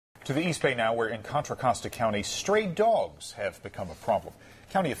To the East Bay now, where in Contra Costa County, stray dogs have become a problem.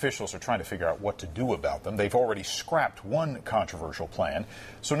 County officials are trying to figure out what to do about them. They've already scrapped one controversial plan.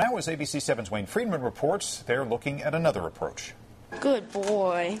 So now, as ABC7's Wayne Friedman reports, they're looking at another approach. Good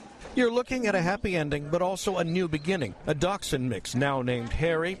boy. You're looking at a happy ending, but also a new beginning. A dachshund mix now named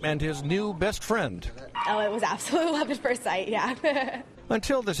Harry and his new best friend. Oh, it was absolute love at first sight, yeah.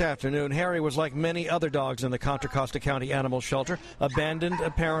 Until this afternoon, Harry was like many other dogs in the Contra Costa County Animal Shelter, abandoned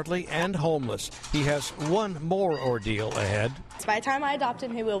apparently and homeless. He has one more ordeal ahead. By the time I adopt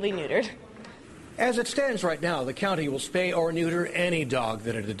him, he will be neutered. As it stands right now, the county will spay or neuter any dog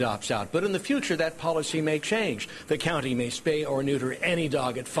that it adopts out. But in the future, that policy may change. The county may spay or neuter any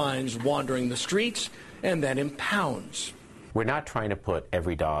dog it finds wandering the streets and then impounds. We're not trying to put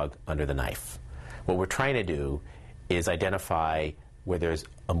every dog under the knife. What we're trying to do is identify where there's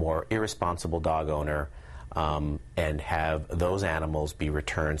a more irresponsible dog owner and have those animals be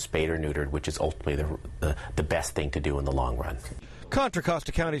returned spayed or neutered, which is ultimately the best thing to do in the long run. Contra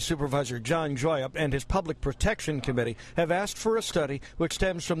Costa County Supervisor John Joyup and his Public Protection Committee have asked for a study which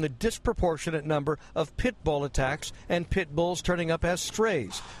stems from the disproportionate number of pit bull attacks and pit bulls turning up as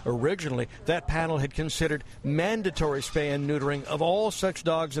strays. Originally, that panel had considered mandatory spay and neutering of all such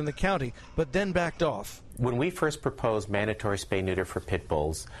dogs in the county, but then backed off. When we first proposed mandatory spay-neuter for pit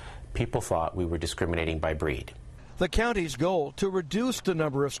bulls, people thought we were discriminating by breed. The county's goal to reduce the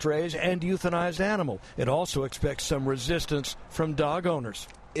number of strays and euthanized animal. It also expects some resistance from dog owners.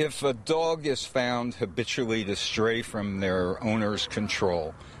 If a dog is found habitually to stray from their owner's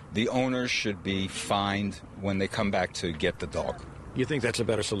control, the owners should be fined when they come back to get the dog. You think that's a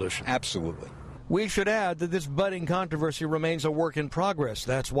better solution? Absolutely. We should add that this budding controversy remains a work in progress.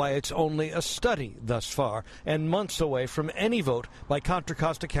 That's why it's only a study thus far and months away from any vote by Contra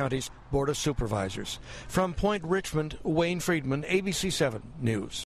Costa County's Board of Supervisors. From Point Richmond, Wayne Friedman, ABC7 News.